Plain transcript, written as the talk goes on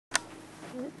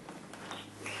Who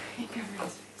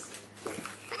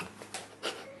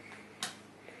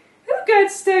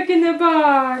got stuck in the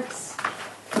box?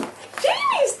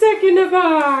 Jamie's stuck in the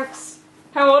box.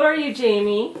 How old are you,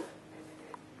 Jamie?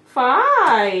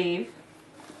 5.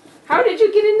 How did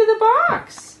you get into the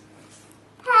box?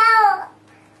 Help!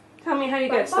 Tell me how you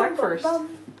got stuck first.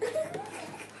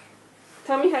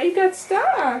 Tell me how you got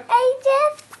stuck. I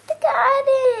just got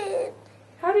it.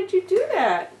 How did you do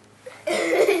that?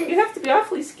 You have to be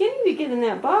awfully skinny to get in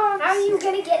that box. How are you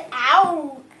gonna get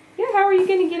out? Yeah, how are you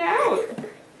going to get out?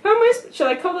 How am I? Should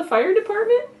I call the fire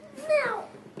department? No.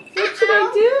 What should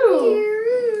I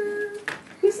do?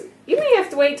 You may have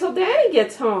to wait till Daddy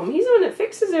gets home. He's the one that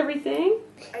fixes everything.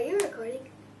 Are you recording?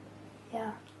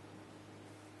 Yeah.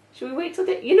 Should we wait till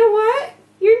Daddy? You know what?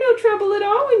 You're no trouble at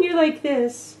all when you're like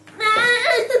this.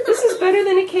 This is better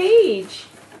than a cage.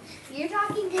 You're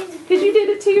talking to... Because you did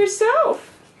it to yourself.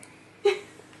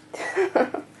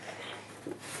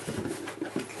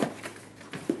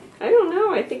 I don't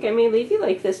know. I think I may leave you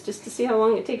like this just to see how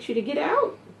long it takes you to get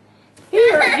out.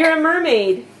 Here, you're a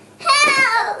mermaid.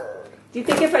 Help! Do you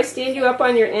think if I stand you up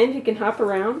on your end, you can hop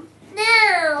around?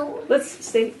 No. Let's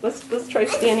try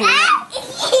standing up.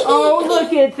 Oh,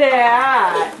 look at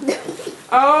that.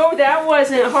 Oh, that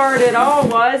wasn't hard at all,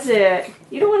 was it?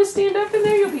 You don't want to stand up in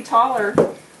there? You'll be taller.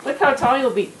 Look how tall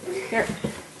you'll be. Here.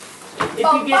 If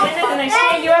you get in it and I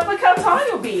stand you up, look how tall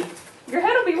you'll be. Your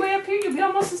head will be way up here. You'll be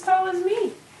almost as tall as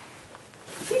me.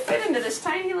 You fit into this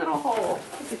tiny little hole.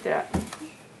 Look at that.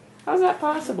 How's that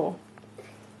possible?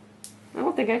 I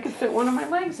don't think I could fit one of my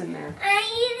legs in there.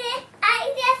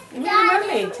 I just You need a got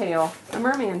mermaid tail. A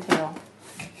merman tail.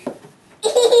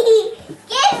 Give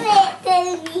it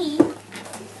to me.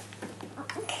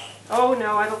 Oh,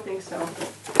 no, I don't think so.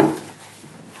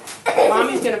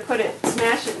 Mommy's going to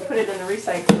smash it and put it in the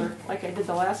recycler like I did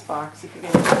the last box if you're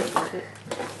going to recycle it.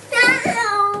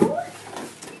 No.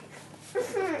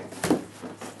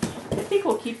 I think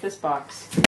we'll keep this box.